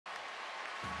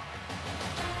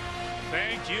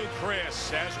Thank you,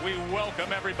 Chris, as we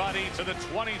welcome everybody to the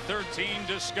 2013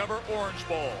 Discover Orange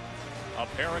Bowl. A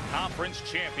pair of conference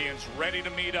champions ready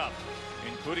to meet up,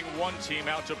 including one team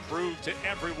out to prove to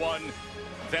everyone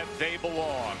that they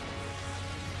belong.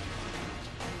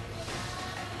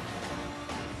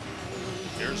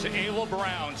 Here's Ayla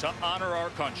Brown to honor our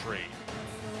country.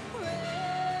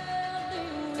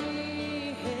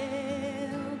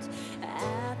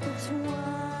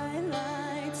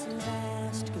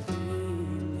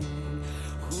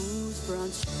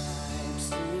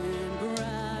 Stripes and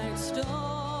bright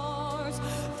stars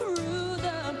through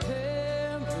the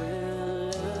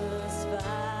perilous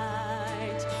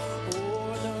fight,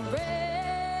 o'er the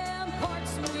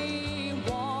ramparts we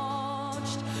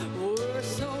watched were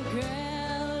so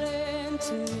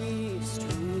gallantly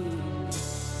streamed,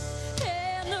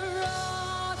 and the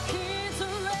rockets'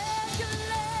 red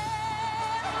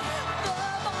glare, the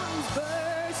bombs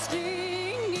bursting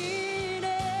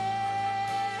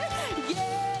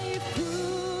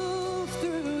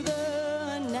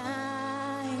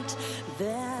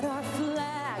that our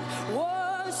flag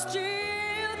was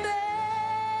still there.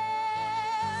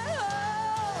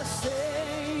 Oh,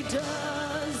 say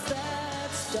does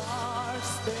that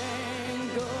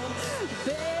star-spangled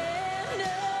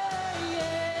banner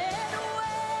yet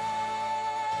wave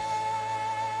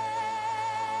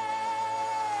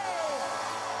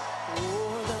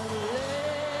o'er the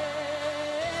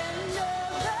land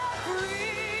of the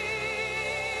free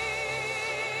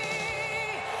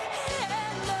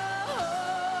and the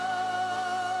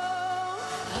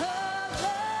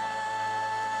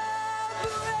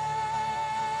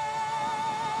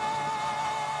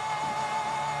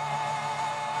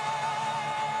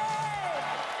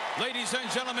Ladies and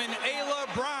gentlemen,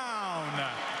 Ayla Brown.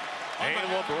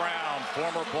 Ayla Brown,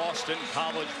 former Boston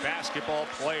College basketball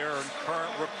player and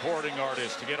current recording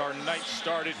artist, to get our night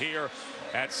started here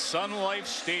at Sun Life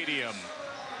Stadium,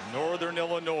 Northern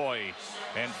Illinois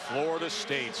and Florida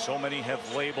State. So many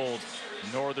have labeled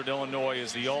Northern Illinois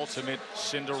as the ultimate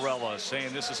Cinderella,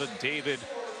 saying this is a David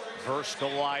versus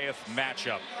Goliath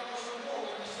matchup.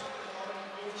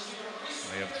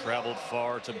 They have traveled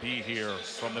far to be here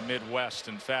from the Midwest.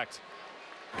 In fact,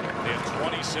 they have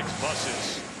 26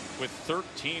 buses with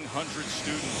 1,300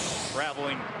 students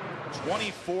traveling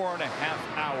 24.5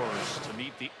 hours to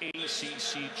meet the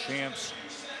ACC champs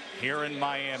here in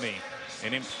Miami.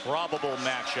 An improbable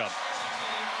matchup.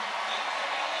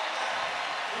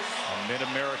 A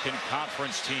Mid-American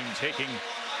Conference team taking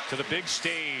to the big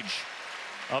stage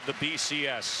of the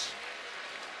BCS.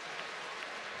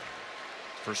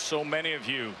 For so many of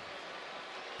you,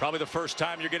 probably the first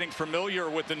time you're getting familiar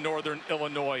with the Northern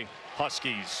Illinois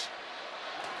Huskies.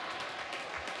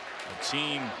 A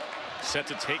team set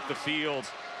to take the field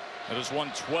that has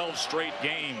won 12 straight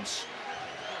games.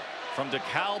 From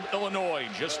DeKalb, Illinois,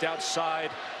 just outside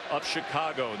of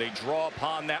Chicago. They draw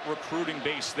upon that recruiting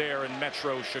base there in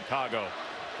Metro Chicago.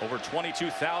 Over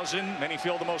 22,000, many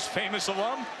feel the most famous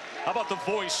alum. How about the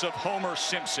voice of Homer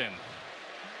Simpson?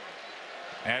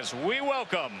 As we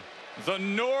welcome the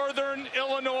Northern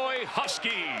Illinois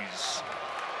Huskies.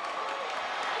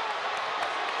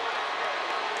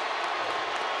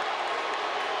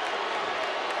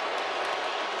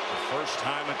 The first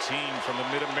time a team from the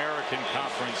Mid-American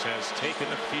Conference has taken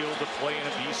the field to play in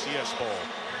a BCS Bowl.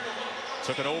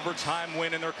 Took an overtime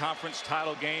win in their conference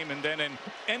title game, and then an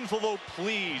envelope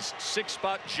please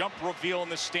 6-spot jump reveal in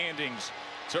the standings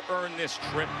to earn this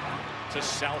trip to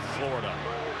South Florida.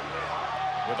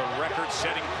 With a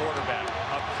record-setting quarterback,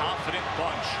 a confident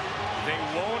bunch, they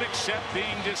won't accept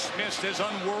being dismissed as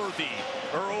unworthy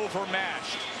or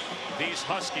overmatched. These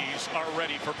Huskies are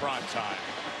ready for prime time.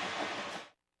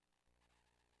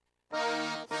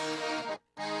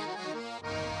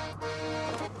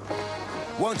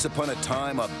 Once upon a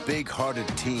time, a big-hearted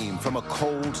team from a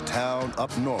cold town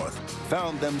up north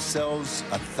found themselves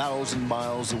 1,000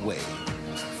 miles away,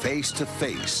 face to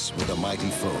face with a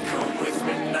mighty foe. Come with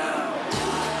me now.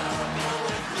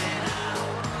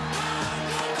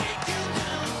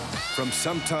 From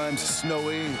sometimes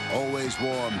snowy, always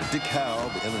warm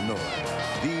DeKalb, Illinois,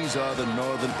 these are the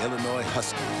Northern Illinois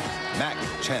Huskies, MAC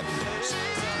champions,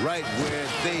 right where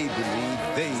they believe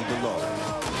they belong,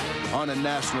 on a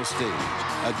national stage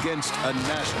against a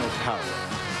national power.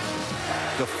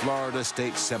 The Florida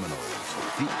State Seminoles,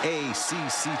 the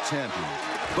ACC champions,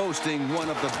 boasting one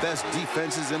of the best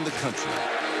defenses in the country.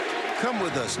 Come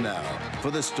with us now for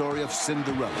the story of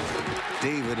Cinderella,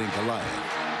 David and Goliath,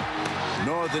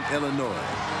 Northern Illinois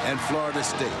and Florida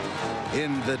State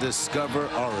in the Discover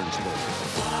Orange Bowl.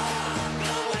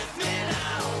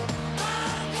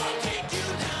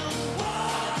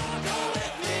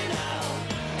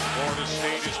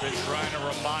 Florida trying to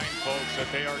remind folks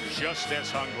that they are just as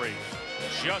hungry,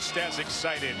 just as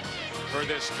excited for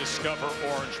this Discover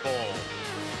Orange Bowl.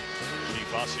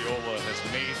 Chief Osceola has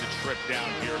made the trip down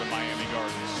here to Miami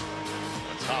Gardens.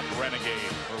 A top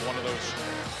renegade for one of those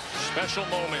special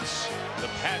moments, the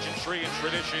pageantry and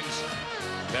traditions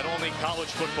that only college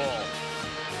football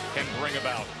can bring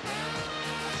about. Of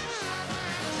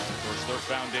course, their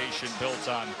foundation built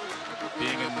on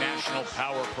being a national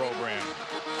power program.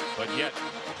 But yet,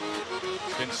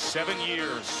 it's been 7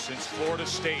 years since Florida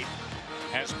State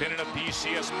has been in a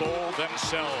BCS Bowl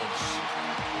themselves.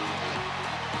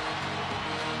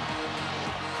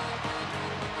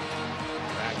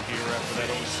 Back here after that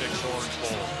 06 Orange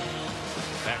Bowl.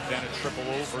 Back then a triple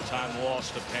overtime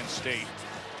loss to Penn State.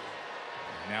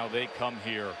 Now they come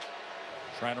here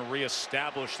trying to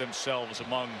reestablish themselves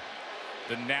among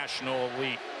the national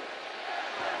elite.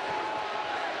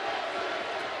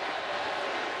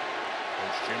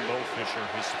 Coach Jimbo Fisher,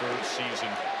 his 3rd season.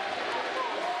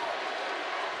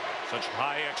 Such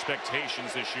high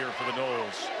expectations this year for the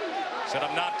Noles. Said,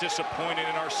 I'm not disappointed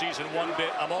in our season one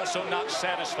bit. I'm also not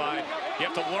satisfied. You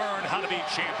have to learn how to be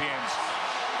champions.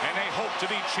 And they hope to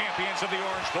be champions of the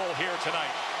Orange Bowl here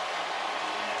tonight.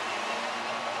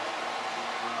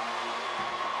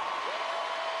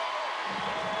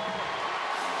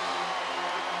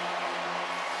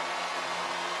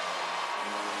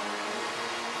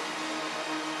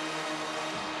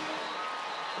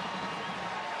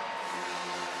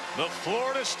 The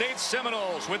Florida State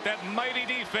Seminoles, with that mighty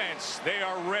defense, they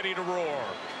are ready to roar.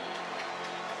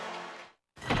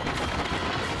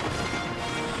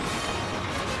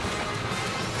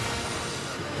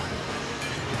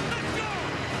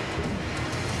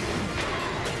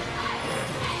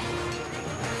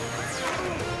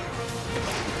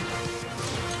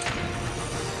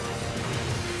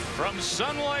 From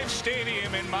Sun Life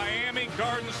Stadium in Miami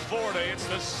Gardens, Florida, it's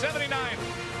the 79th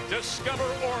Discover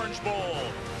Orange Bowl.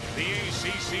 The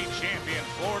ACC champion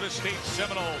Florida State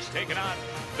Seminoles taking on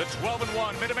the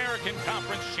 12-1 Mid-American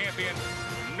Conference champion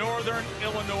Northern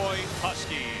Illinois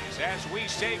Huskies. As we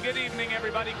say, good evening,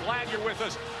 everybody. Glad you're with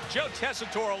us. Joe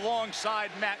Tessitore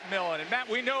alongside Matt Millen. And Matt,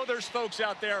 we know there's folks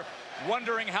out there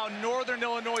wondering how Northern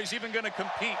Illinois is even going to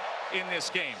compete in this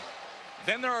game.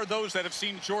 Then there are those that have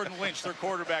seen Jordan Lynch, their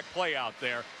quarterback, play out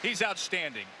there. He's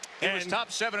outstanding. He was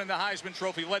top 7 in the Heisman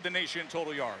Trophy, led the nation in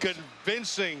total yards.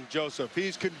 Convincing, Joseph.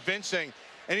 He's convincing.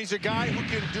 And he's a guy who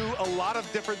can do a lot of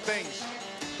different things,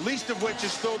 least of which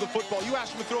is throw the football. You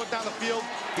ask him to throw it down the field,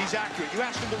 he's accurate. You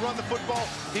ask him to run the football,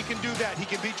 he can do that. He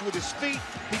can beat you with his feet.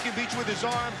 He can beat you with his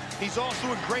arm. He's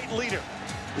also a great leader.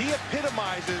 He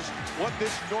epitomizes what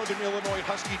this Northern Illinois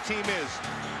Husky team is.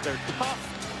 They're tough,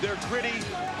 they're gritty,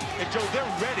 and Joe,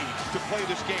 they're ready to play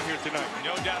this game here tonight.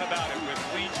 No doubt about it. With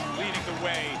Lynch leading the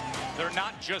way, they're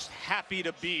not just happy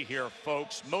to be here,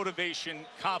 folks. Motivation,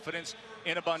 confidence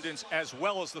in abundance, as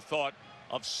well as the thought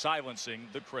of silencing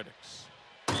the critics.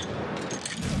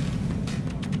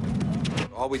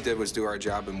 All we did was do our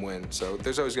job and win. So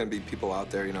there's always going to be people out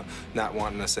there, you know, not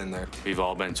wanting us in there. We've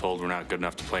all been told we're not good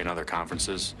enough to play in other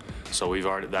conferences. So we've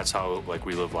already, that's how, like,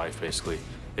 we live life, basically.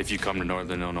 If you come to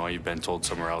Northern Illinois, you've been told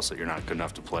somewhere else that you're not good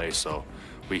enough to play. So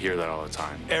we hear that all the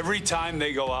time. Every time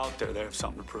they go out there, they have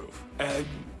something to prove. And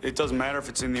it doesn't matter if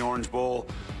it's in the Orange Bowl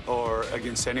or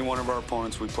against any one of our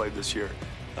opponents we played this year.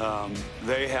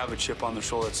 They have a chip on their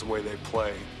shoulder. That's the way they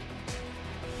play.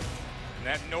 And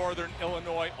that Northern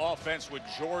Illinois offense with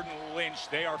Jordan Lynch,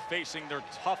 they are facing their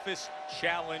toughest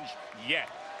challenge yet.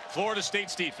 Florida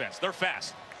State's defense, they're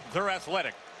fast, they're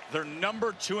athletic. They're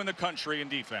number 2 in the country in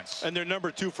defense. And they're number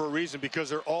 2 for a reason, because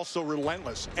they're also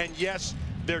relentless. And yes,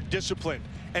 they're disciplined.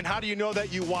 And how do you know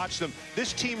that? You watch them.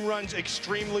 This team runs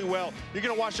extremely well. You're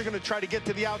going to watch, they're going to try to get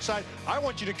to the outside. I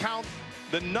want you to count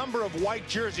the number of white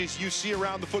jerseys you see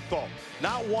around the football.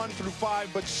 Not 1 through 5,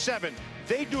 but 7.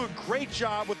 They do a great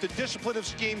job with the discipline of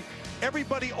scheme.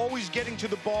 Everybody always getting to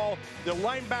the ball. Their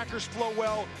linebackers flow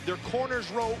well. Their corners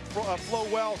flow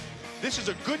well. This is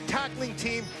a good tackling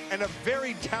team and a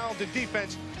very talented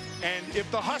defense. And if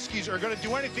the Huskies are going to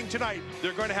do anything tonight,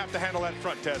 they're going to have to handle that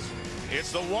front, Tez.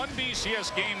 It's the one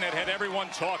BCS game that had everyone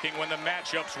talking when the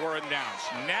matchups were announced.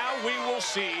 Now we will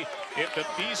see if the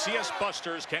BCS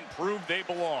Busters can prove they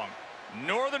belong.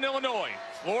 Northern Illinois,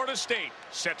 Florida State,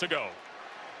 set to go.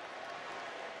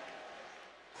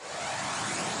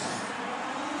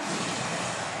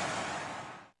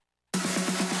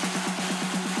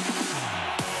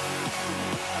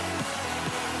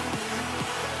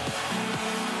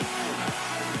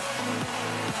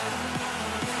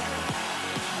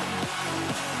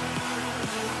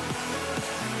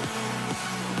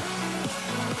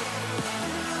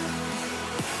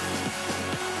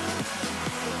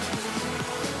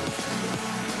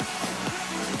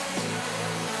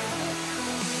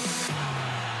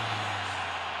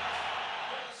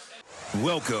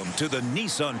 Welcome to the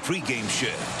Nissan pregame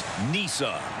shift.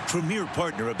 Nissan, premier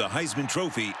partner of the Heisman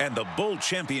Trophy and the Bowl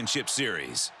Championship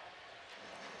Series.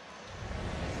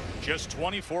 Just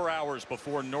 24 hours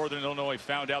before Northern Illinois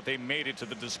found out they made it to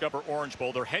the Discover Orange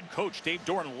Bowl, their head coach, Dave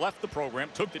Doran, left the program,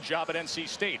 took the job at NC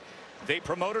State. They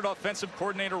promoted offensive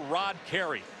coordinator Rod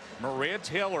Carey. Maria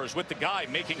Taylor is with the guy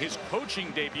making his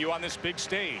coaching debut on this big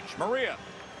stage. Maria.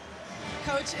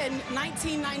 Coach, in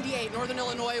 1998, Northern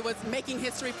Illinois was making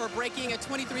history for breaking a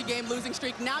 23-game losing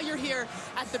streak. Now you're here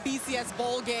at the BCS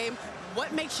Bowl game.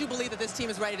 What makes you believe that this team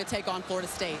is ready to take on Florida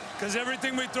State? Because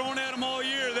everything we've thrown at them all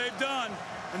year, they've done.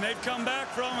 And they've come back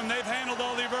from, and they've handled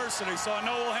all the adversity, so I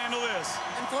know we'll handle this.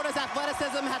 And Florida's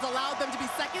athleticism has allowed them to be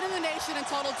second in the nation in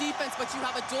total defense, but you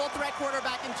have a dual-threat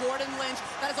quarterback in Jordan Lynch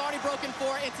that has already broken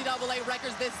 4 NCAA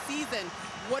records this season.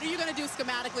 What are you going to do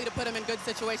schematically to put him in good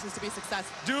situations to be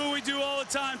successful? Do what we do all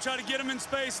the time, try to get him in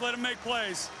space, let him make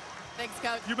plays. Thanks,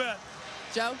 Coach. You bet.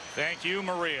 Joe? Thank you,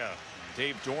 Maria.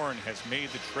 Dave Doran has made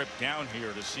the trip down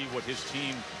here to see what his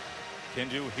team can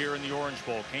do here in the Orange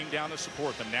Bowl. Came down to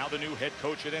support them. Now the new head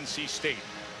coach at NC State.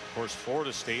 Of course,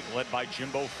 Florida State led by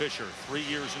Jimbo Fisher. 3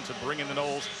 years into bringing the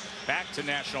Noles back to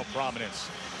national prominence.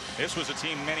 This was a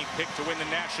team many picked to win the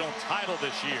national title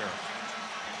this year.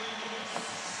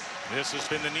 This has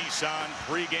been the Nissan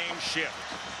pregame shift.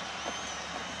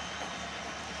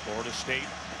 Florida State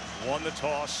won the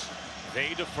toss.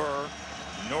 They defer.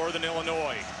 Northern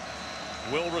Illinois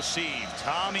will receive.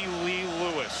 Tommy Lee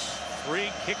Lewis. 3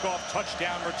 kickoff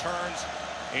touchdown returns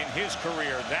in his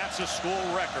career. That's a school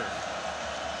record.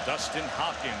 Dustin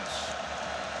Hopkins,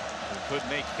 who could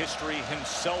make history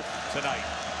himself tonight,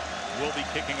 will be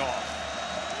kicking off.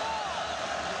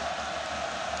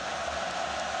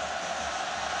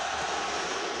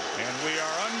 And we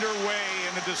are underway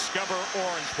in the Discover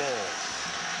Orange Bowl.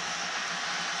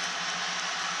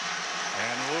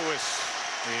 And Lewis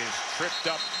is tripped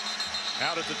up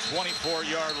out at the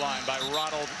 24-yard line by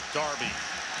Ronald Darby.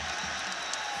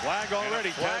 Flag already.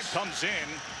 And a flag comes in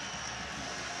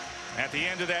at the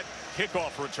end of that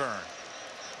kickoff return.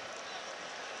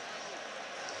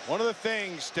 One of the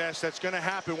things, Des, that's going to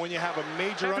happen when you have a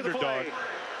major underdog.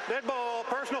 Dead ball,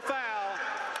 personal foul,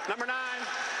 number 9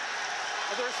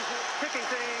 of the kicking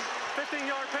team,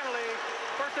 15-yard penalty,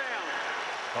 first down.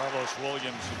 Carlos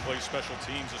Williams, who plays special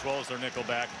teams as well as their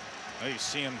nickelback. Now you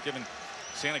see him giving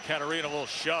Santa Catarina a little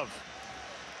shove.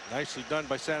 Nicely done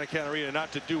by Santa Catarina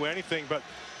not to do anything, but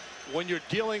when you're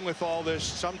dealing with all this,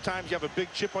 sometimes you have a big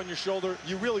chip on your shoulder.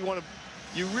 You really want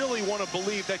to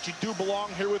believe that you do belong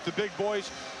here with the big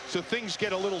boys, so things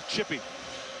get a little chippy.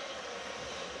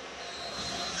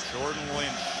 Jordan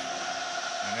Lynch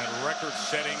and that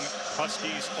record-setting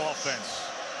Huskies offense.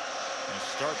 And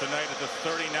start the night at the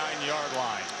 39-yard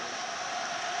line.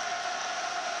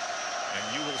 And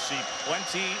you will see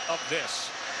plenty of this.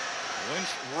 Lynch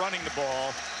running the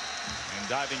ball and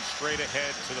diving straight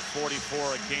ahead to the 44,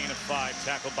 a gain of 5,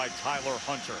 tackled by Tyler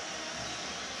Hunter.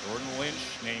 Jordan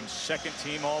Lynch named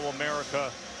second-team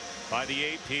All-America by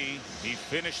the AP. He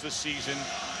finished the season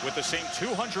with the same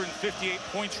 258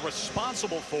 points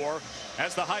responsible for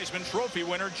as the Heisman Trophy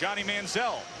winner, Johnny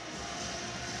Manziel.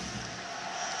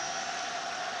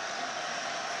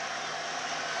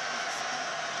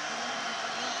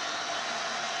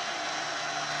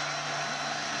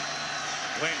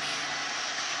 Lynch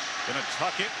gonna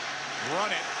tuck it,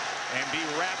 run it, and be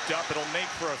wrapped up. It'll make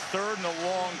for a 3rd and a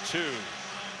long 2.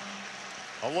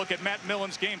 A look at Matt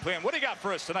Millen's game plan. What do you got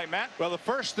for us tonight, Matt? Well, the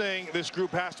first thing this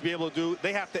group has to be able to do,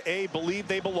 they have to, A, believe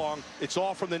they belong. It's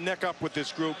all from the neck up with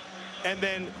this group. And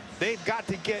then they've got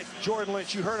to get Jordan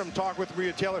Lynch. You heard him talk with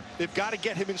Maria Taylor. They've got to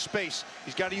get him in space.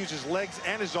 He's got to use his legs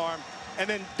and his arm. And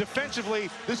then defensively,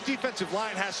 this defensive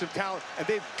line has some talent, and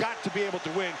they've got to be able to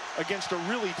win against a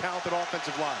really talented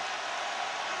offensive line.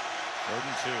 3rd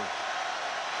and 2.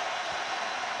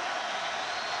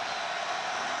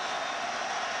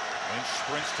 Lynch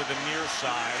sprints to the near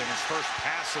side, and his first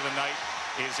pass of the night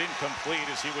is incomplete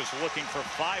as he was looking for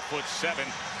 5'7"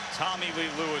 Tommy Lee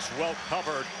Lewis, well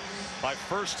covered by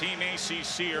first-team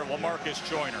ACCer LaMarcus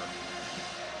Joyner.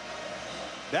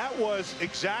 That was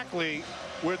exactly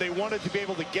where they wanted to be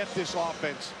able to get this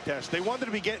offense test. They wanted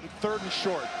to be getting 3rd and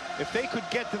short. If they could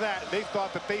get to that, they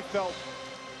thought that they felt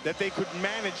that they could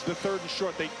manage the 3rd and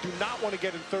short. They do not want to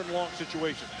get in 3rd and long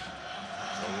situations.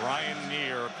 So Ryan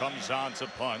Neer comes on to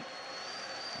punt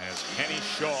as Kenny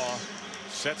Shaw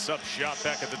sets up shop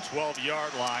back at the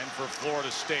 12-yard line for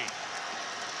Florida State.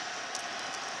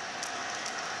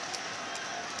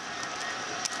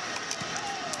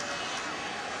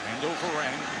 End over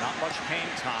end, not much hang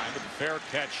time, but the fair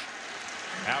catch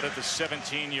out at the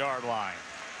 17-yard line.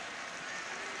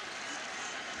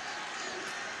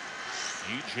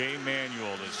 E.J.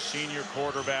 Manuel, the senior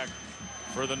quarterback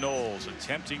for the Noles,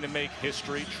 attempting to make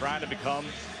history, trying to become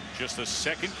just the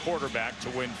second quarterback to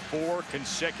win 4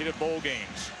 consecutive bowl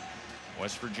games.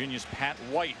 West Virginia's Pat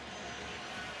White,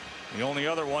 the only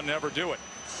other one to ever do it.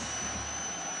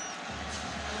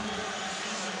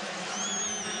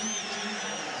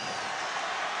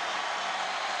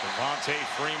 Devontae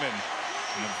Freeman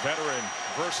and the veteran,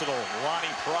 versatile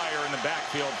Lonnie Pryor in the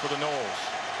backfield for the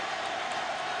Noles.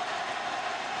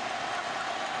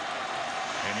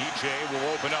 And E.J. will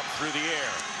open up through the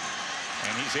air.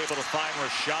 And he's able to find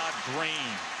Rashad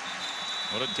Green.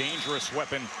 What a dangerous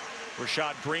weapon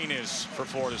Rashad Green is for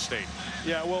Florida State.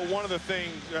 Yeah, well, one of the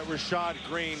things that Rashad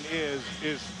Green is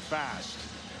fast.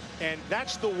 And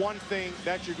that's the one thing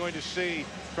that you're going to see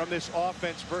from this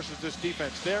offense versus this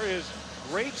defense. There is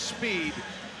great speed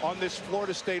on this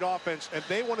Florida State offense, and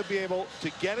they want to be able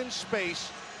to get in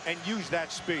space and use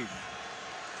that speed.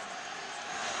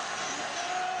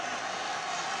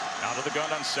 Out of the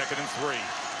gun on 2nd and 3.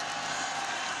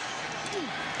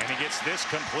 And he gets this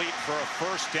complete for a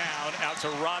first down out to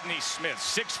Rodney Smith.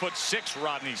 6'6"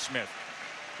 Rodney Smith.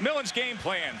 Millen's game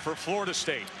plan for Florida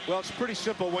State. Well, it's pretty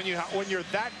simple. When you're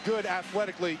that good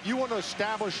athletically, you want to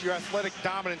establish your athletic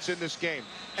dominance in this game.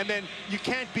 And then you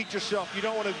can't beat yourself. You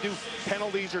don't want to do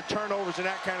penalties or turnovers and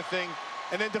that kind of thing.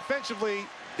 And then defensively,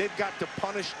 they've got to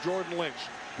punish Jordan Lynch.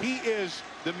 He is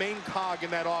the main cog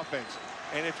in that offense.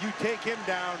 And if you take him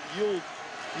down, you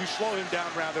slow him down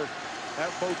rather.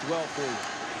 That bodes well for you.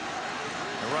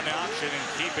 They run the option and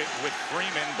keep it with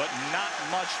Freeman, but not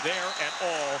much there at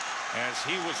all, as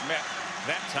he was met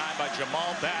that time by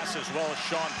Jamal Bass as well as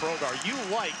Sean Progar. You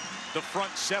like the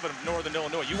front 7 of Northern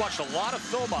Illinois. You watched a lot of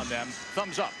film on them.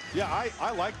 Thumbs up. Yeah,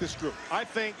 I like this group. I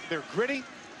think they're gritty.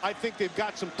 I think they've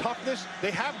got some toughness.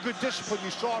 They have good discipline.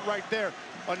 You saw it right there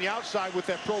on the outside with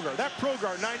that Progar. That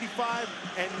Progar, 95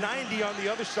 and 90 on the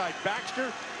other side.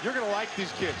 Baxter, you're going to like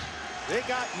these kids. They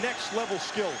got next level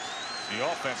skills. The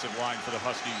offensive line for the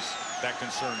Huskies, that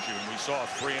concerns you. And we saw a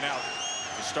 3 and out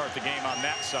to start the game on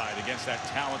that side against that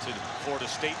talented Florida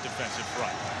State defensive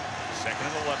front. 2nd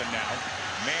and 11 now.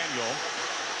 Manuel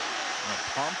on a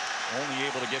pump, only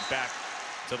able to get back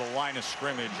to the line of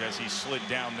scrimmage as he slid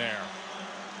down there.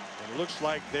 It looks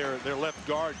like their left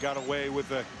guard got away with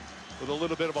a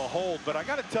little bit of a hold. But I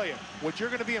got to tell you, what you're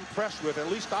going to be impressed with, at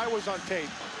least I was on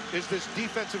tape, is this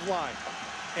defensive line.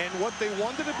 And what they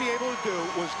wanted to be able to do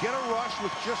was get a rush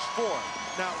with just 4.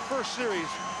 Now, first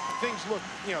series, things look,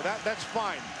 that's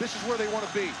fine. This is where they want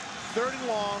to be. 3rd and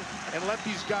long, and let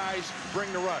these guys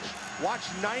bring the rush. Watch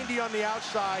 90 on the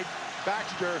outside,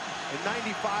 Baxter, and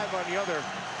 95 on the other,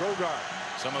 Progar.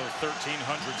 Some of the 1,300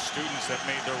 students that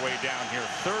made their way down here.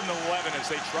 3rd and 11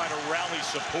 as they try to rally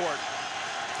support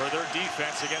for their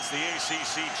defense against the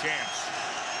ACC champs.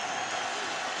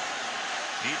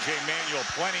 E.J. Manuel,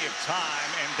 plenty of time,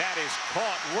 and that is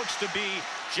caught. Looks to be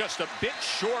just a bit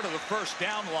short of the first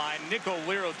down line. Nick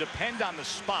O'Leary depend on the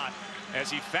spot as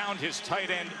he found his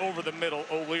tight end over the middle,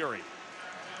 O'Leary.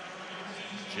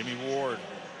 Jimmy Ward,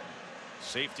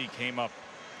 safety, came up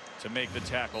to make the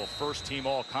tackle. First team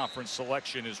all-conference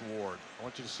selection is Ward. I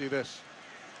want you to see this.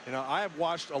 I have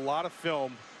watched a lot of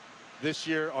film this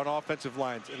year on offensive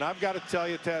lines, and I've got to tell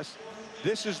you, Tess,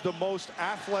 this is the most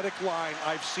athletic line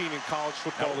I've seen in college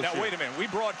football this year. Now, wait a minute. We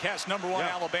broadcast #1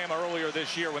 Alabama earlier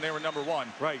this year when they were #1.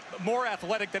 Right. More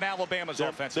athletic than Alabama's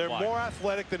offensive line. They're more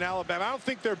athletic than Alabama. I don't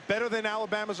think they're better than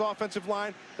Alabama's offensive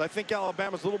line. I think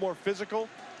Alabama's a little more physical.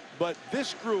 But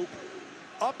this group,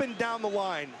 up and down the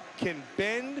line, can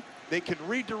bend. They can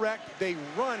redirect. They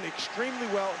run extremely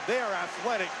well. They are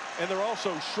athletic, and they're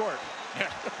also short.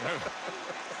 Yeah.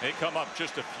 They come up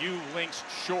just a few links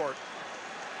short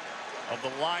of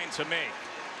the line to make.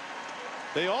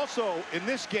 They also, in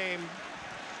this game,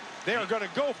 they are going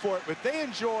to go for it, but they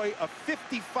enjoy a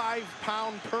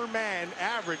 55-pound per man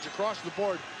average across the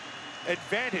board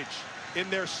advantage in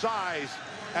their size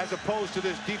as opposed to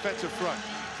this defensive front.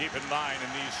 Keep in mind, in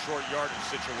these short yardage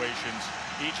situations,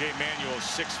 E.J. Manuel is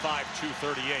 6'5",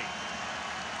 238.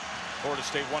 Florida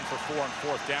State 1 for 4 on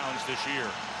 4th downs this year.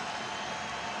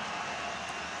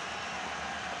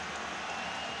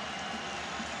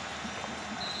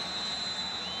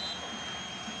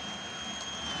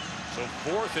 So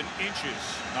 4th and inches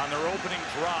on their opening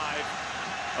drive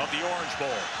of the Orange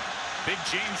Bowl. Big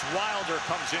James Wilder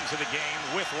comes into the game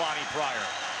with Lonnie Pryor.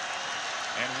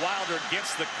 And Wilder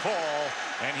gets the call,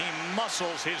 and he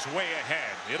muscles his way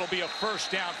ahead. It'll be a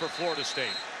first down for Florida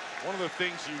State. One of the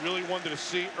things you really wanted to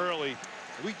see early,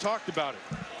 we talked about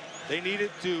it. They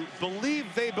needed to believe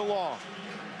they belong.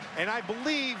 And I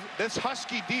believe this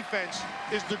Husky defense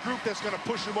is the group that's going to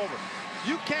push them over.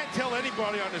 You can't tell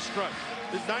anybody on this front.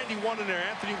 There's 91 in there.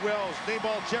 Anthony Wells,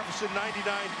 Nabal Jefferson,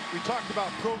 99. We talked about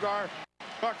Progar,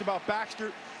 talked about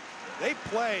Baxter. They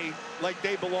play like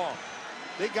they belong.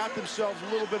 They got themselves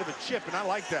a little bit of a chip, and I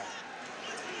like that.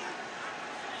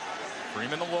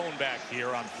 Freeman the lone back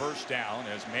here on first down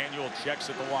as Manuel checks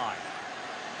at the line.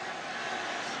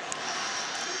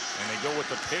 And they go with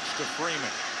the pitch to Freeman.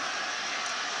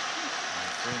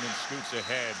 And Freeman scoots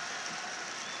ahead.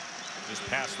 Just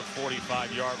past the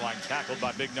 45-yard line, tackled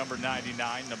by big number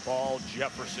 99, Nabal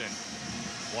Jefferson.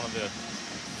 One of the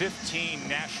 15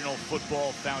 National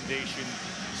Football Foundation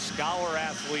Scholar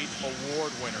Athlete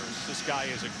Award winners. This guy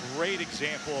is a great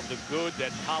example of the good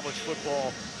that college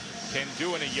football can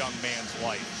do in a young man's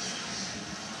life.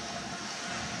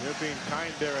 They're being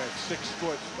kind there at 6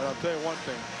 foot, but I'll tell you one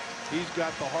thing. He's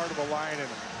got the heart of a lion in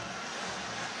him.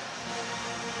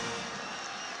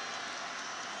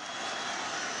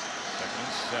 Second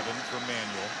and 7 for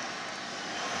Manuel.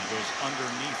 And he goes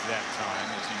underneath that time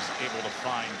as he's able to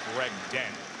find Greg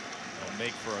Dent. They'll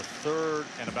make for a 3rd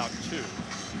and about 2.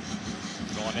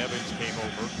 Sean Evans came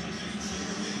over,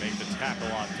 made the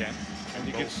tackle on Dent. And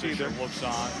you can see their looks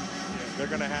on. They're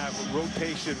going to have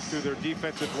rotation through their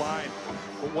defensive line.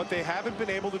 But what they haven't been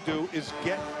able to do is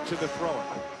get to the thrower.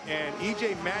 And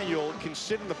E.J. Manuel can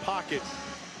sit in the pocket.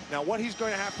 Now, what he's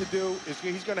going to have to do is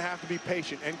he's going to have to be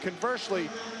patient. And conversely,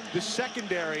 the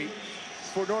secondary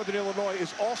for Northern Illinois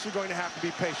is also going to have to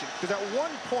be patient. Because at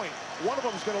one point, one of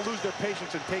them is going to lose their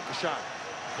patience and take a shot.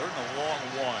 3rd and a long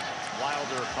one.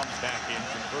 Wilder comes back in,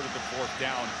 converted the 4th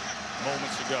down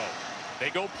moments ago.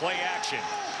 They go play action.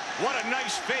 What a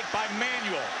nice fake by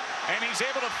Manuel. And he's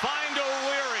able to find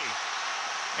O'Leary.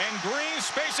 And Green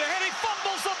space ahead. He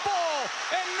fumbles the ball.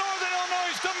 And Northern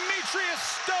Illinois' Demetrius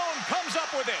Stone comes up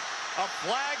with it. A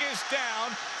flag is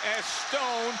down as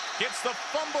Stone gets the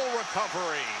fumble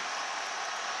recovery.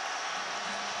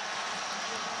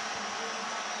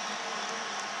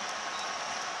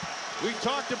 We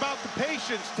talked about the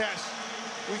patience test.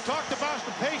 We talked about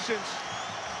the patience.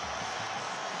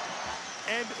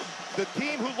 And the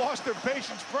team who lost their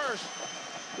patience first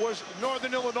was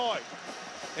Northern Illinois.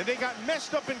 And they got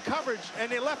messed up in coverage, and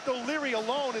they left O'Leary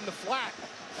alone in the flat.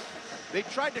 They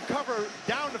tried to cover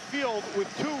down the field with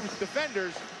 2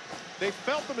 defenders. They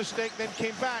felt the mistake, then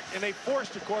came back, and they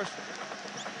forced, of course,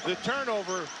 the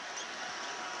turnover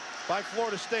by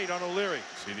Florida State on O'Leary.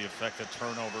 See the effect that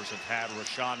turnovers have had.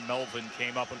 Rashawn Melvin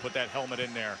came up and put that helmet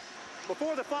in there.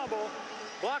 Before the fumble,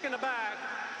 blocking the back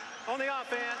on the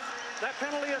offense. That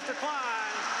penalty is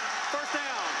declined. First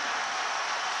down.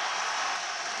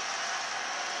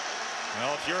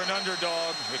 Well, if you're an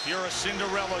underdog, if you're a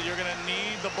Cinderella, you're going to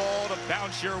need the ball to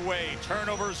bounce your way.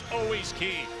 Turnovers always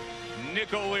key.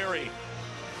 Nick O'Leary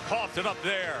coughed it up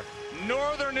there.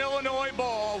 Northern Illinois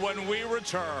ball when we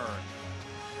return.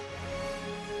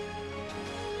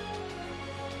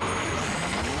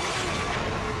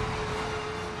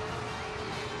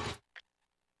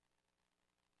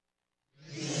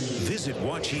 Visit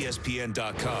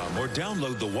WatchESPN.com or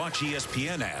download the Watch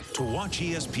ESPN app to watch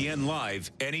ESPN live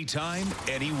anytime,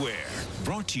 anywhere.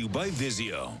 Brought to you by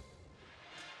Vizio.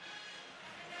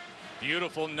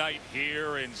 Beautiful night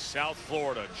here in South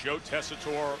Florida. Joe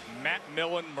Tessitore, Matt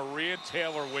Millen, Maria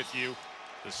Taylor with you.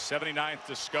 The 79th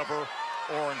Discover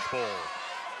Orange Bowl.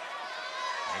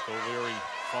 Mike O'Leary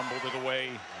fumbled it away.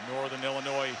 Northern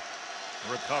Illinois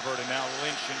recovered, and now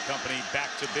Lynch and company back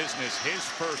to business. His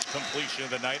first completion of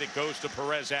the night. It goes to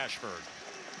Perez Ashford.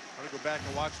 I'm going to go back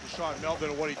and watch Rashawn Melvin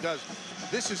and what he does.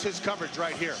 This is his coverage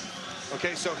right here.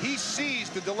 Okay, so he sees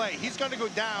the delay. He's going to go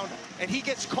down, and he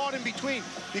gets caught in between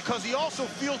because he also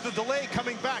feels the delay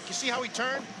coming back. You see how he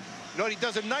turned? You know, he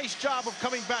does a nice job of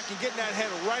coming back and getting that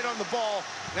head right on the ball,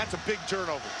 and that's a big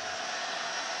turnover.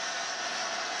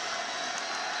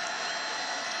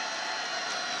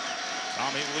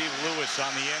 Tommy Lee Lewis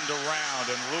on the end around,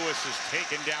 and Lewis is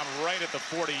taken down right at the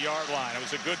 40-yard line. It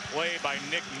was a good play by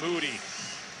Nick Moody.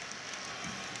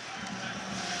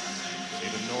 See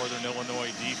the Northern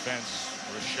Illinois defense.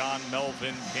 Rashawn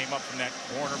Melvin came up from that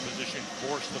corner position,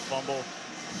 forced the fumble.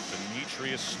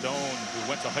 Demetrius Stone, who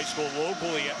went to high school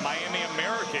locally at Miami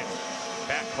American,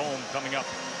 back home coming up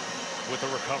with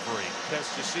a recovery. Tess,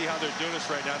 you see how they're doing this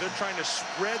right now. They're trying to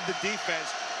spread the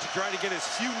defense to try to get as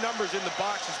few numbers in the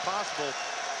box as possible,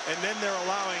 and then they're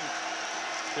allowing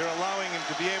him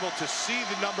to be able to see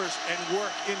the numbers and work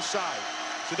inside.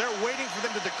 So they're waiting for them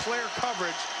to declare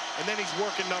coverage, and then he's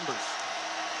working numbers.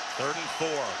 3rd and 4.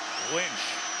 Lynch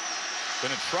going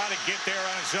to try to get there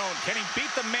on his own. Can he beat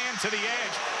the man to the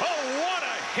edge? Oh, what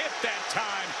a hit that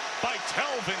time by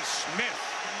Telvin Smith.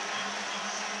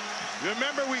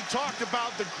 Remember, we talked about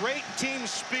the great team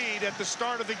speed at the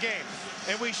start of the game,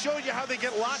 and we showed you how they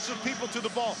get lots of people to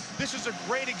the ball. This is a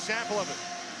great example of it.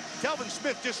 Telvin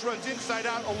Smith just runs inside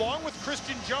out along with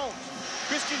Christian Jones.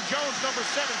 Christian Jones, number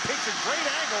 7, takes a great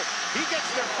angle. He gets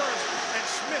there first, and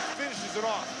Smith finishes it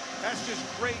off. That's just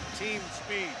great team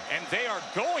speed. And they are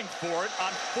going for it on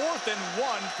 4th and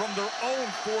 1 from their own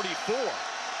 44.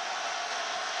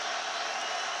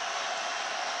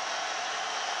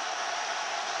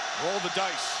 Roll the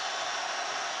dice.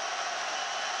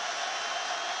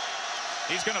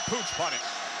 He's going to pooch punt it.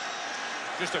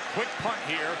 Just a quick punt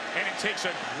here, and it takes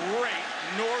a great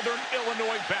Northern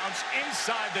Illinois bounce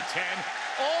inside the 10,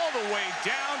 all the way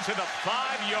down to the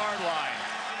 5-yard line.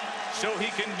 So he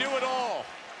can do it all.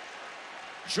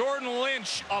 Jordan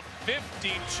Lynch, a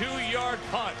 52-yard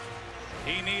punt.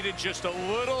 He needed just a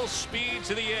little speed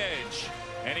to the edge,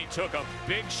 and he took a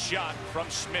big shot from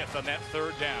Smith on that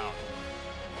 3rd down.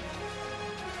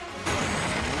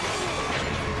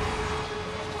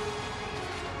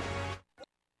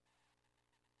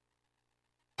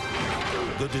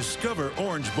 The Discover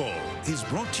Orange Bowl is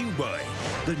brought to you by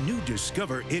the new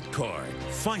Discover It card.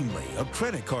 Finally, a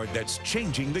credit card that's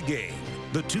changing the game.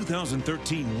 The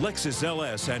 2013 Lexus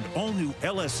LS and all-new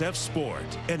LSF Sport,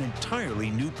 an entirely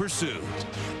new pursuit.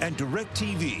 And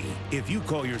DirecTV. If you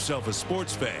call yourself a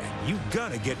sports fan, you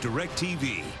gotta get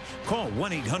DirecTV. Call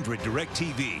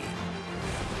 1-800-DirecTV.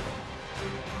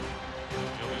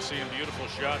 Seeing beautiful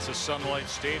shots of Sun Life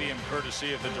Stadium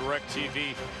courtesy of the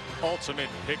DirecTV Ultimate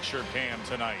Picture Cam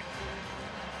tonight.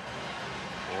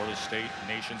 Florida State,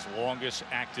 nation's longest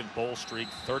active bowl streak,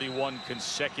 31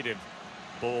 consecutive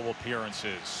bowl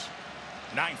appearances.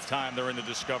 9th time they're in the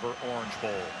Discover Orange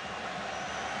Bowl.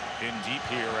 In deep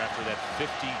here after that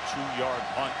 52-yard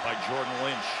punt by Jordan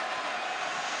Lynch.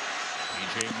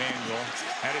 E.J. Manuel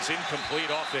had his incomplete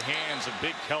off the hands of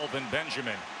big Kelvin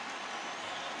Benjamin.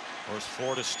 Of course,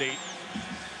 Florida State,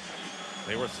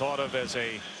 they were thought of as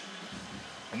a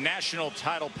national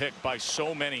title pick by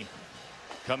so many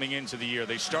coming into the year.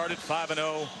 They started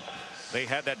 5-0. They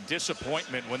had that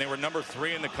disappointment when they were number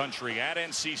 3 in the country at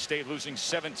NC State, losing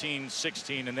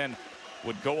 17-16, and then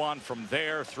would go on from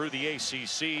there through the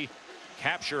ACC,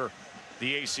 capture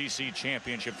the ACC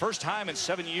championship. First time in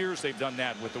 7 years they've done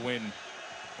that with the win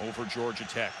over Georgia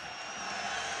Tech.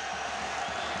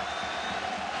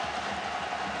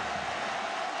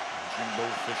 Jimbo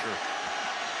Fisher.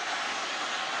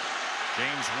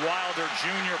 James Wilder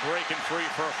Jr. breaking free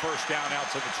for a 1st down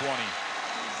out to the 20.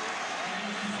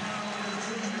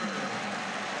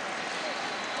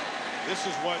 This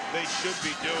is what they should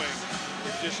be doing,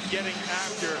 just getting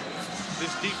after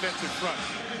this defensive front.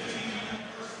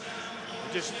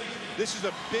 This is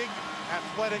a big,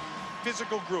 athletic,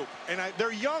 physical group, and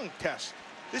they're young, Tess.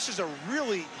 This is a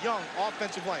really young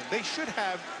offensive line. They should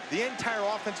have the entire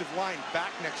offensive line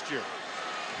back next year.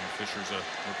 And Fisher's a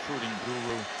recruiting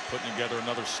guru, putting together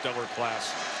another stellar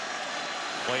class.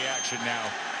 Play action now.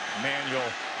 Manuel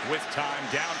with time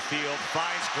downfield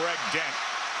finds Greg Dent,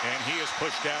 and he is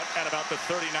pushed out at about the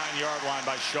 39-yard line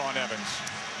by Sean Evans.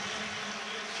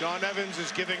 Sean Evans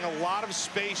is giving a lot of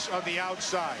space on the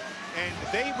outside, and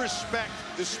they respect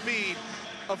the speed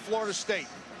of Florida State.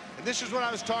 And this is what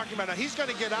I was talking about. Now he's going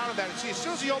to get out of that, and see, as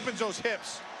soon as he opens those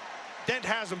hips, Dent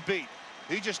has him beat.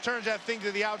 He just turns that thing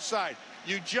to the outside.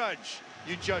 You judge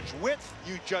width,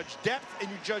 you judge depth, and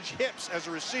you judge hips as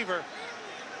a receiver.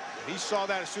 He saw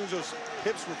that as soon as those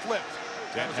hips were flipped.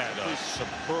 Dent had a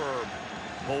superb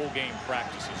bowl game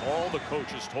practices. All the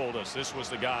coaches told us this was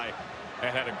the guy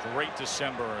that had a great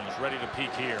December and is ready to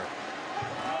peak here.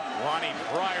 Lonnie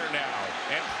Pryor now,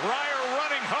 and Pryor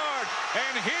running hard,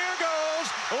 and here goes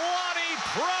Lonnie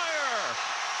Pryor.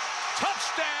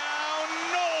 Touchdown,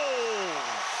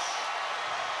 Noles.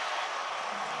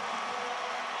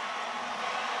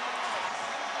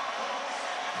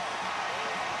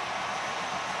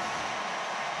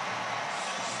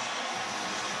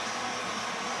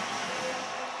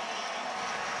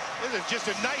 This is just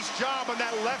a nice job on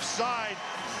that left side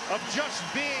of just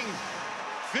being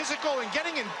physical and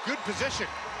getting in good position.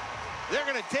 They're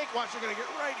going to take, watch, they're going to get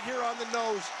right here on the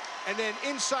nose and then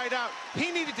inside out.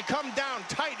 He needed to come down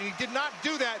tight, and he did not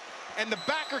do that, and the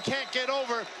backer can't get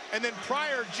over, and then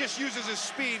Pryor just uses his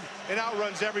speed and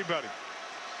outruns everybody.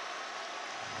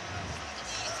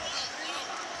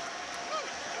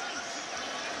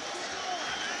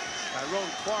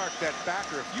 Tyrone Clark, that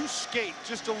backer, if you skate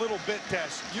just a little bit,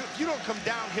 Tess, you don't come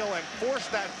downhill and force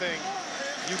that thing,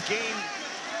 you gain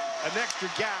an extra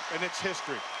gap, and it's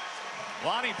history.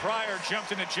 Lonnie Pryor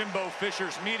jumped into Jimbo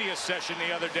Fisher's media session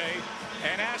the other day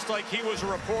and asked like he was a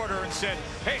reporter and said,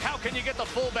 hey, how can you get the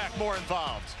fullback more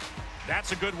involved?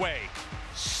 That's a good way.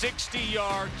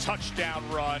 60-yard touchdown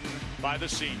run by the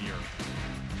senior.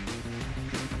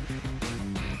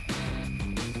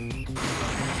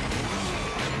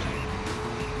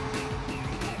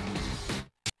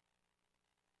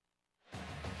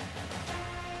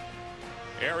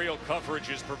 Aerial coverage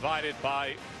is provided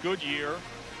by Goodyear.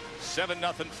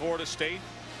 7-0 Florida State.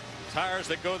 Tires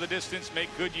that go the distance make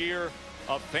Goodyear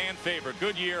a fan favorite.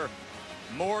 Goodyear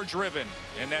more driven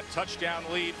in that touchdown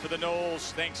lead for the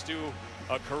Noles thanks to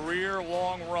a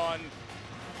career-long run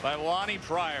by Lonnie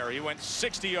Pryor. He went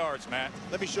 60 yards, Matt.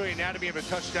 Let me show you anatomy of a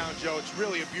touchdown, Joe. It's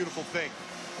really a beautiful thing.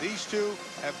 These two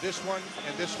have this one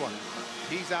and this one.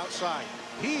 He's outside.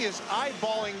 He is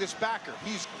eyeballing this backer.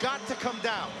 He's got to come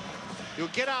down. He'll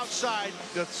get outside.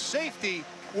 The safety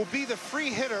will be the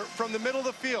free hitter from the middle of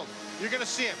the field. You're going to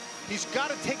see him. He's got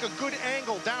to take a good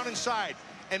angle down inside.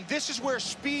 And this is where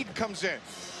speed comes in.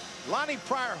 Lonnie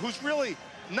Pryor, who's really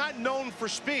not known for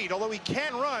speed, although he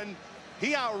can run,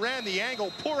 he outran the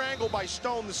angle. Poor angle by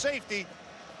Stone, the safety,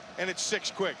 and it's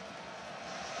 6 quick.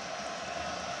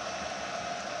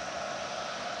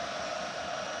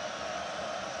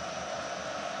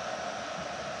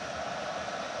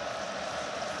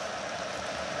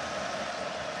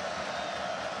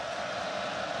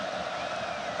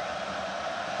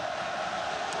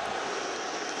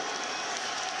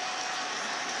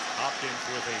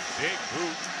 With a big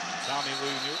boot, Tommy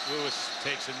Lewis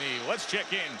takes a knee. Let's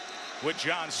check in with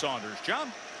John Saunders.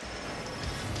 John?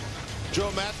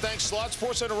 Joe, Matt, thanks. Slot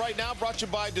Sports Center right now brought to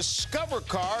you by Discover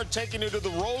Car, taking you to the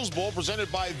Rose Bowl, presented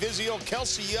by Vizio.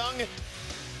 Kelsey Young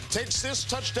takes this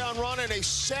touchdown run in a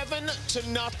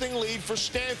 7-0 lead for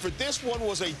Stanford. This one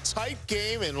was a tight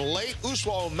game and late.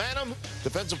 Uswa Omanam,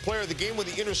 defensive player of the game,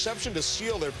 with the interception to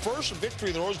seal their first victory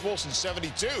in the Rose Bowl since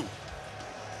 '72.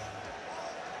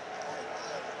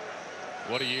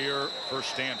 What a year for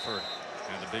Stanford.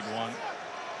 And the big one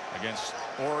against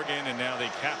Oregon, and now they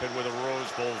cap it with a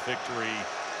Rose Bowl victory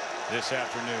this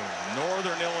afternoon.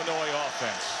 Northern Illinois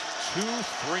offense, 2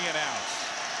 3-and-outs.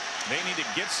 They need to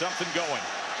get something going.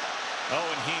 Oh,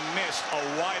 and he missed a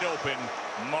wide-open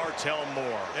Martell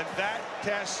Moore. And that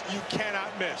test you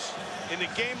cannot miss. In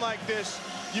a game like this,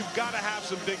 you've got to have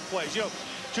some big plays. You know,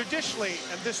 traditionally,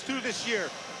 and through this year,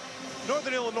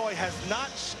 Northern Illinois has not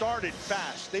started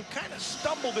fast. They've kind of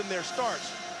stumbled in their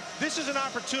starts. This is an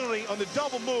opportunity on the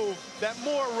double move that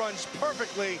Moore runs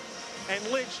perfectly, and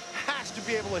Lynch has to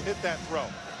be able to hit that throw.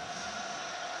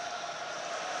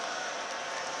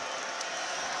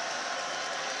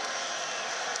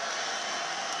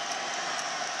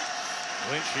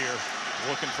 Lynch here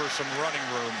looking for some running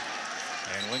room,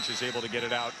 and Lynch is able to get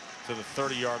it out to the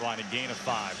 30-yard line, a gain of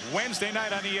 5. Wednesday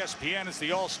night on ESPN, it's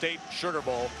the All-State Sugar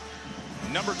Bowl.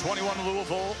 Number 21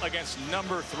 Louisville against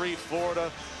number 3 Florida.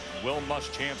 Will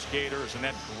Muschamp's Gators, and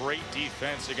that great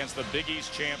defense against the Big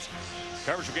East champs.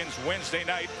 Coverage begins Wednesday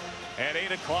night at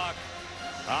 8 o'clock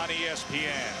on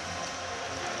ESPN.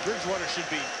 Bridgewater should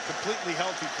be completely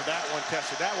healthy for that one,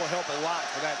 Tessa. That will help a lot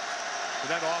for that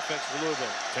offense for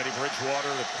Louisville. Teddy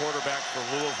Bridgewater, the quarterback for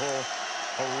Louisville.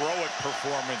 Heroic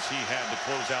performance he had to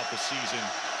close out the season,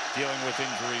 dealing with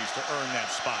injuries to earn that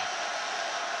spot.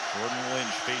 Jordan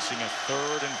Lynch facing a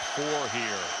 3rd and 4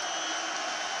 here.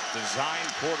 Design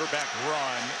quarterback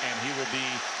run, and he will be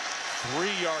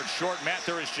 3 yards short. Matt,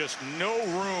 there is just no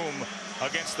room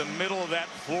against the middle of that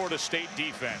Florida State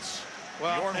defense.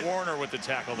 Well, Bjorn Warner with the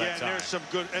tackle that time.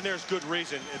 And there's good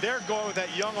reason. They're going with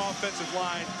that young offensive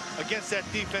line against that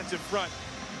defensive front.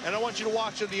 And I want you to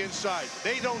watch on the inside.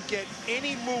 They don't get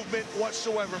any movement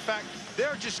whatsoever. In fact,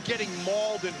 they're just getting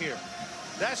mauled in here.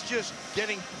 That's just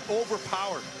getting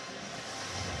overpowered.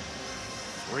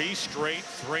 3 straight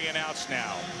 3-and-outs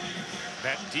now.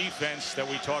 That defense that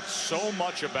we talked so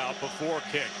much about before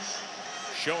kick,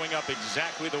 showing up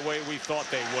exactly the way we thought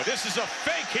they would. This is a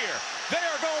fake here. They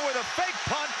are going with a fake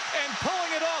punt, and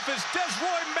pulling it off is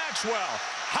Desroy Maxwell.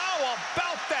 How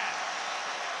about that?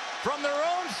 From their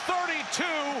own 32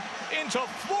 into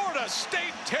Florida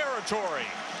State territory.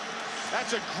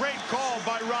 That's a great call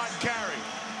by Rod Carey.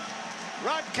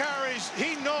 Rod Carey's,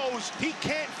 he knows he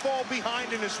can't fall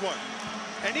behind in this one.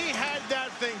 And he had that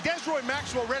thing. Desroy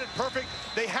Maxwell read it perfect.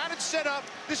 They had it set up.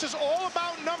 This is all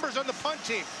about numbers on the punt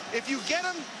team. If you get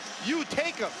him, you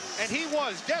take him. And he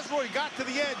was. Desroy got to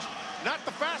the edge. Not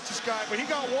the fastest guy, but he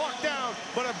got walked down.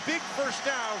 But a big first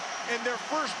down and their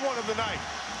first one of the night.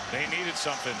 They needed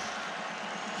something.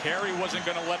 Carey wasn't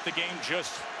going to let the game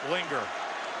just linger.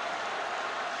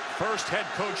 First head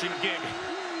coaching gig.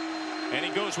 And he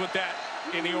goes with that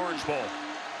in the Orange Bowl.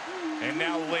 And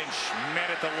now Lynch met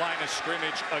at the line of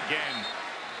scrimmage again.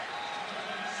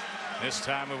 This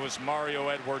time it was Mario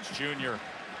Edwards Jr.,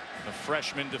 the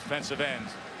freshman defensive end.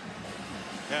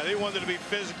 Yeah, they wanted to be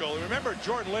physical. Remember,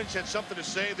 Jordan Lynch had something to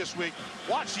say this week.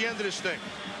 Watch the end of this thing.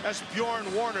 That's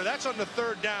Bjorn Warner. That's on the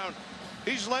 3rd down.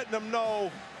 He's letting them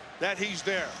know that he's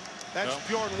there. That's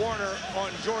Bjorn Warner on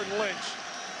Jordan Lynch.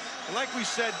 And like we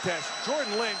said, Tess,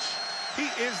 Jordan Lynch, he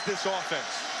is this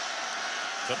offense.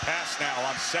 The pass now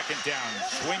on 2nd down.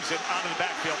 Swings it out of the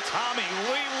backfield. Tommy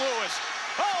Lee Lewis.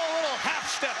 Oh, a little half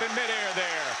step in midair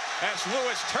there as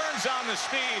Lewis turns on the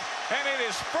speed, and it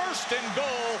is 1st and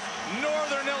goal,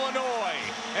 Northern Illinois,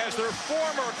 as their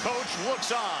former coach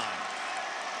looks on.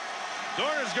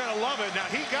 Dorner's going to love it. Now,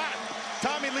 he got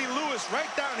Tommy Lee Lewis right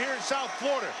down here in South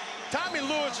Florida. Tommy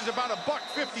Lewis is about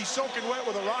 $150 soaking wet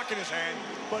with a rock in his hand,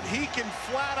 but he can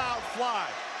flat out fly.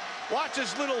 Watch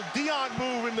this little Dion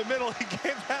move in the middle. He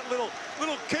gave that little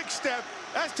kick step.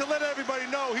 That's to let everybody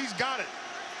know he's got it.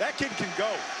 That kid can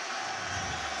go.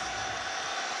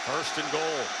 1st and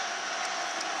goal.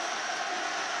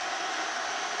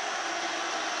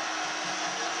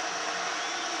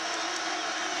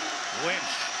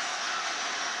 Lynch.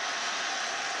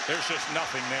 There's just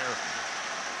nothing there.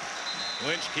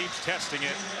 Lynch keeps testing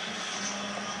it,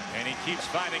 and he keeps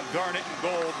finding garnet and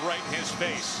gold right in his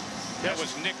face. That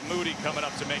was Nick Moody coming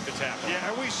up to make the tackle. Yeah,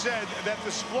 and we said that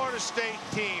this Florida State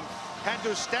team had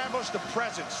to establish the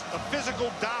presence, a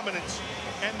physical dominance,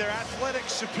 and their athletic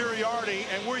superiority,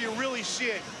 and where you really see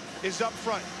it is up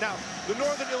front. Now, the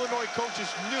Northern Illinois coaches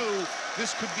knew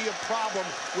this could be a problem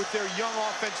with their young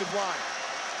offensive line.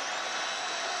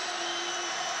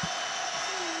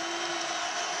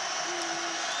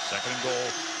 Second and goal.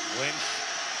 Lynch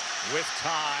with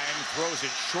time throws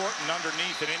it short and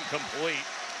underneath and incomplete.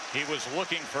 He was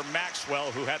looking for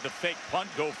Maxwell, who had the fake punt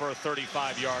go for a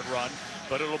 35-yard run,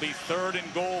 but it'll be 3rd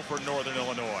and goal for Northern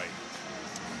Illinois.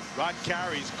 Rod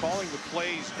Carey's calling the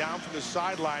plays down from the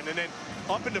sideline, and then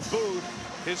up in the booth,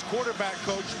 his quarterback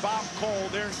coach, Bob Cole,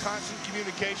 they're in constant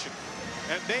communication.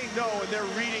 And they know, and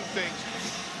they're reading things.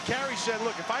 Carey said,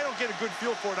 look, if I don't get a good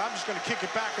feel for it, I'm just going to kick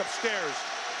it back upstairs.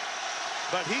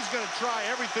 But he's going to try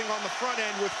everything on the front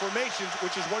end with formations,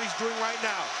 which is what he's doing right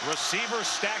now. Receiver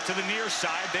stacked to the near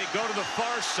side. They go to the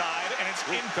far side, and it's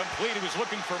incomplete. He was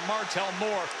looking for Martell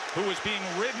Moore, who was being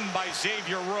ridden by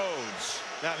Xavier Rhodes.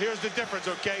 Now, here's the difference,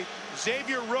 okay?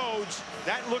 Xavier Rhodes,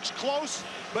 that looks close,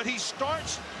 but he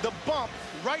starts the bump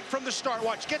right from the start.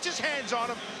 Watch, gets his hands on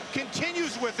him,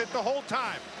 continues with it the whole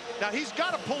time. Now, he's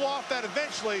got to pull off that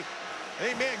eventually.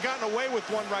 They may have gotten away with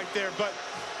one right there, but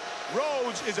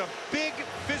Rhodes is a big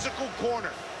physical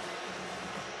corner.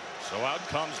 So out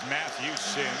comes Matthew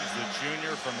Sims, the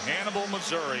junior from Hannibal,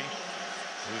 Missouri,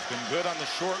 who's been good on the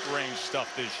short range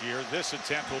stuff this year. This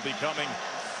attempt will be coming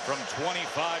from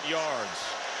 25 yards.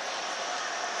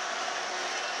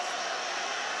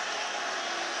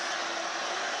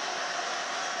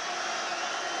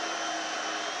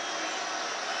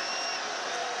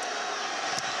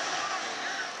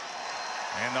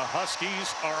 And the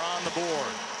Huskies are on the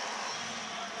board.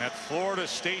 That Florida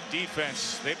State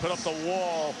defense, they put up the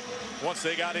wall once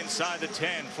they got inside the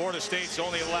 10. Florida State's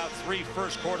only allowed 3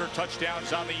 first-quarter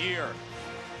touchdowns on the year.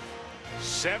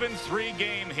 7-3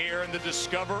 game here in the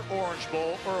Discover Orange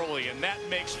Bowl early, and that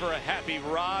makes for a happy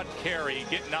Rod Carey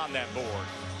getting on that board.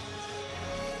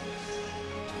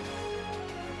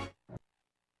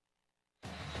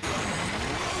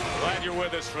 Glad you're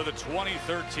with us for the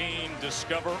 2013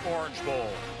 Discover Orange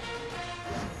Bowl.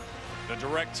 The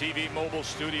DirecTV mobile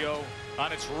studio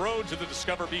on its road to the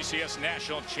Discover BCS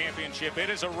National Championship. It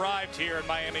has arrived here in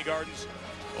Miami Gardens.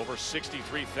 Over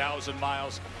 63,000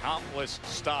 miles, countless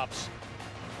stops.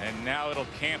 And now it'll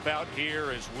camp out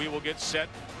here as we will get set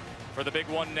for the big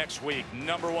one next week.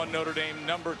 #1 Notre Dame,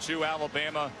 #2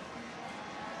 Alabama.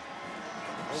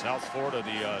 South Florida,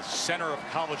 the center of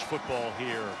college football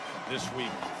here this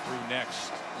week through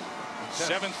next.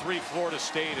 7-3 Florida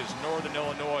State as Northern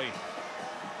Illinois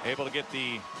able to get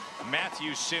the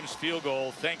Matthew Sims field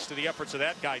goal thanks to the efforts of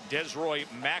that guy, Desroy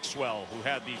Maxwell, who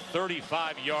had the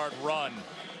 35-yard run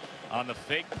on the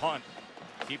fake punt.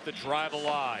 Keep the drive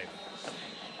alive.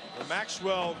 Well,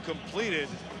 Maxwell completed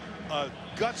a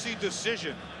gutsy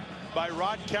decision by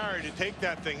Rod Carey to take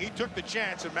that thing. He took the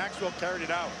chance, and Maxwell carried it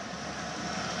out.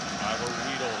 Ivor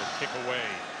Weedle to kick away.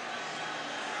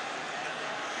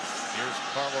 Here's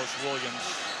Carlos Williams,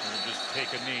 who will just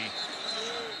take a knee.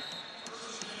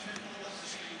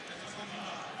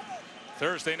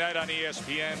 Thursday night on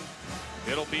ESPN,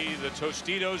 it'll be the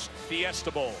Tostitos Fiesta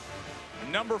Bowl.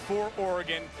 #4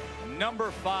 Oregon,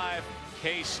 #5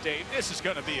 K-State. This is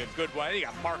going to be a good one. You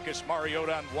got Marcus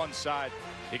Mariota on one side.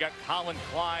 You got Colin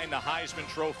Klein, the Heisman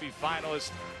Trophy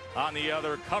finalist, on the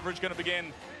other. Coverage going to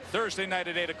begin Thursday night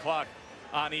at 8 o'clock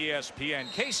on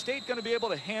ESPN. K-State going to be able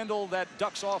to handle that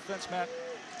Ducks offense, Matt?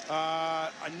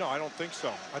 No, I don't think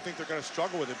so. I think they're going to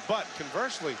struggle with it. But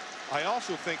conversely, I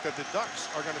also think that the Ducks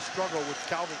are going to struggle with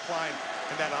Calvin Klein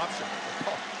and that option.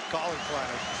 Colin Klein,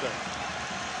 I should say.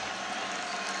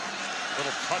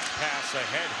 Little touch pass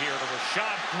ahead here to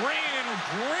Rashad Green, and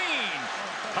Green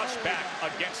cuts back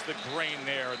against the grain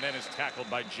there and then is tackled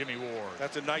by Jimmy Ward.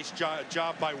 That's a nice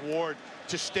job by Ward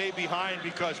to stay behind,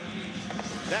 because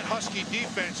that Husky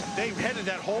defense, they headed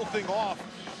that whole thing off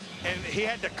and he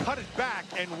had to cut it back,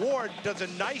 and Ward does a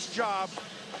nice job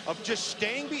of just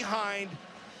staying behind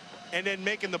and then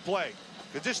making the play,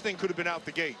 because this thing could have been out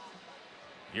the gate.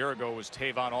 A year ago was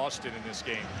Tavon Austin in this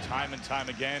game, time and time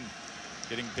again,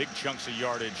 getting big chunks of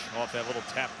yardage off that little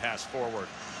tap pass forward.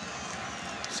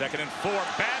 2nd and 4,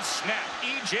 bad snap.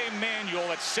 E.J.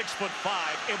 Manuel at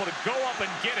 6'5", able to go up and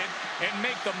get it and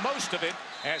make the most of it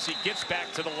as he gets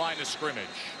back to the line of scrimmage.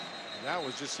 And that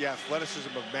was just the athleticism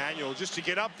of Manuel, just to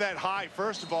get up that high,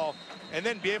 first of all, and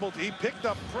then be able to, he picked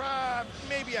up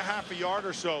maybe a half a yard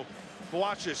or so. But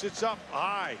watch this, it's up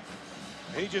high,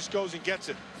 and he just goes and gets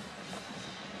it.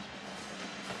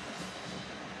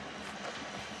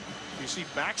 You see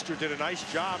Baxter did a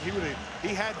nice job.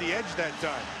 He had the edge that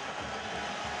time.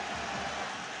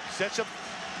 Sets up.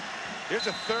 Here's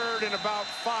a 3rd and about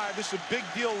 5. This is a big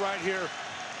deal right here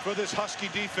for this Husky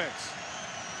defense.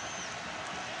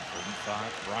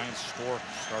 35, Brian Stork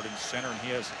starting center, and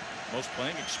he has most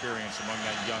playing experience among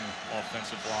that young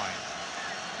offensive line.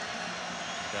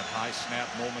 That high snap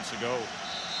moments ago.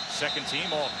 2nd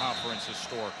team all conference is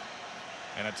Stork.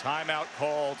 And a timeout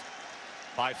called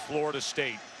by Florida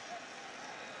State.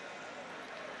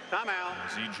 Timeout.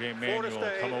 As E.J. Manuel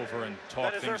will come over and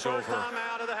talk things over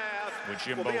timeout of the half. with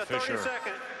Jimbo Will be a Fisher.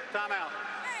 30-second timeout.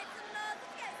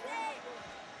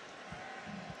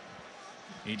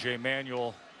 E.J.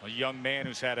 Manuel, a young man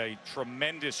who's had a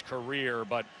tremendous career,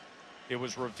 but it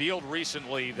was revealed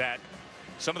recently that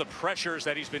some of the pressures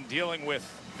that he's been dealing with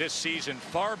this season,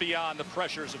 far beyond the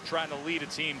pressures of trying to lead a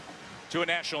team to a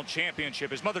national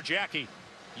championship. His mother, Jackie,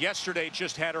 yesterday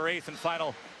just had her 8th and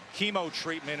final chemo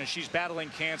treatment, and she's battling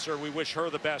cancer. We wish her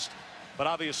the best, but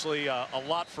obviously a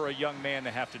lot for a young man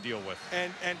to have to deal with.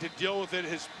 And to deal with it,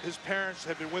 his parents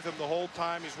have been with him the whole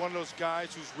time. He's one of those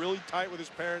guys who's really tight with his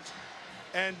parents,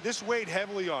 and this weighed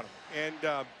heavily on him.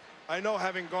 And I know,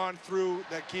 having gone through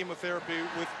that chemotherapy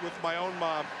with my own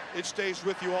mom, it stays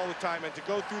with you all the time. And to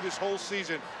go through this whole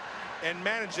season and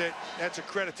manage it, that's a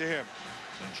credit to him.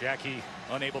 And Jackie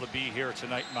unable to be here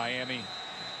tonight in Miami.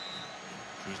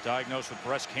 She was diagnosed with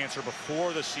breast cancer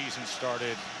before the season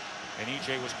started, and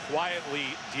E.J. was quietly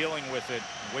dealing with it,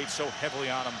 weighed so heavily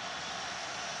on him.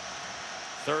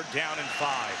 3rd down and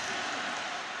 5.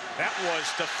 That was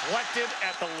deflected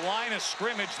at the line of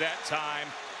scrimmage that time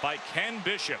by Ken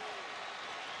Bishop.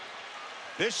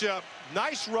 Bishop,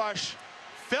 nice rush.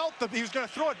 Felt that he was going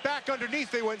to throw it back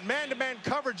underneath. They went man-to-man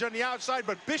coverage on the outside,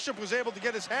 but Bishop was able to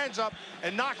get his hands up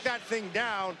and knock that thing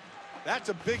down. That's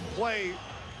a big play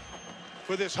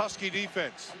for this Husky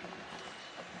defense.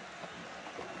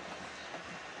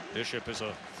 Bishop is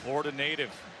a Florida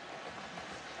native.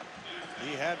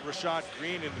 He had Rashad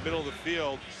Green in the middle of the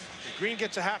field. If Green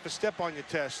gets a half a step on your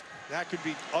test, that could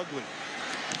be ugly.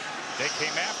 They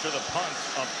came after the punt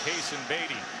of Case and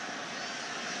Beatty.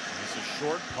 It's a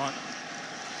short punt,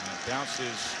 and it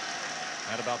bounces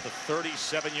at about the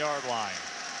 37-yard line.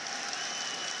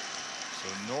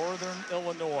 So Northern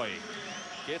Illinois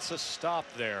gets a stop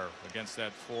there against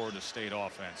that Florida State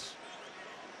offense.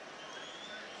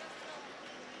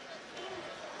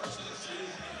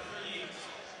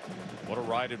 What a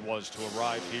ride it was to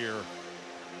arrive here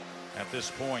at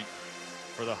this point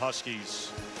for the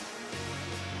Huskies.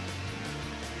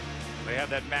 They had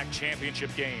that MAC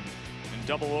championship game in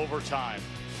double overtime,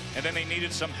 and then they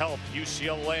needed some help.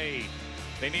 UCLA,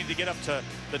 they needed to get up to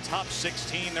the top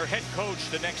 16. Their head coach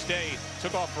the next day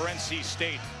took off for NC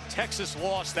State. Texas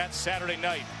lost that Saturday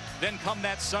night. Then come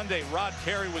that Sunday, Rod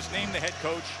Carey was named the head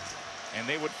coach, and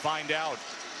they would find out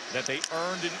that they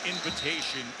earned an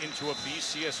invitation into a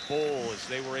BCS Bowl as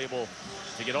they were able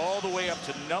to get all the way up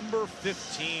to number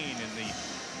 15 in the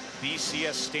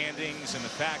BCS standings, and the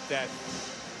fact that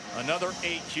another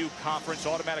AQ conference,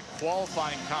 automatic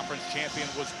qualifying conference champion,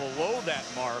 was below that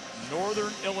mark.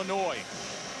 Northern Illinois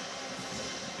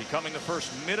becoming the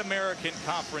first Mid-American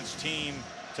Conference team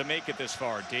to make it this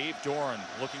far. Dave Doran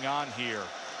looking on here.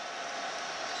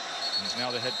 He's now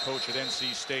the head coach at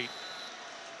NC State.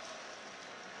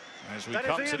 As we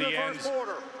come to the end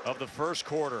of the first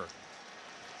quarter,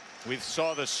 we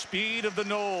saw the speed of the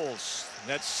Noles.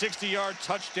 That 60-yard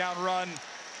touchdown run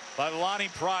by Lonnie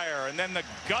Pryor, and then the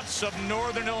guts of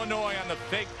Northern Illinois on the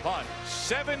fake punt.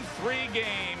 7-3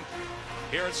 game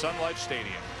here at Sun Life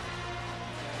Stadium.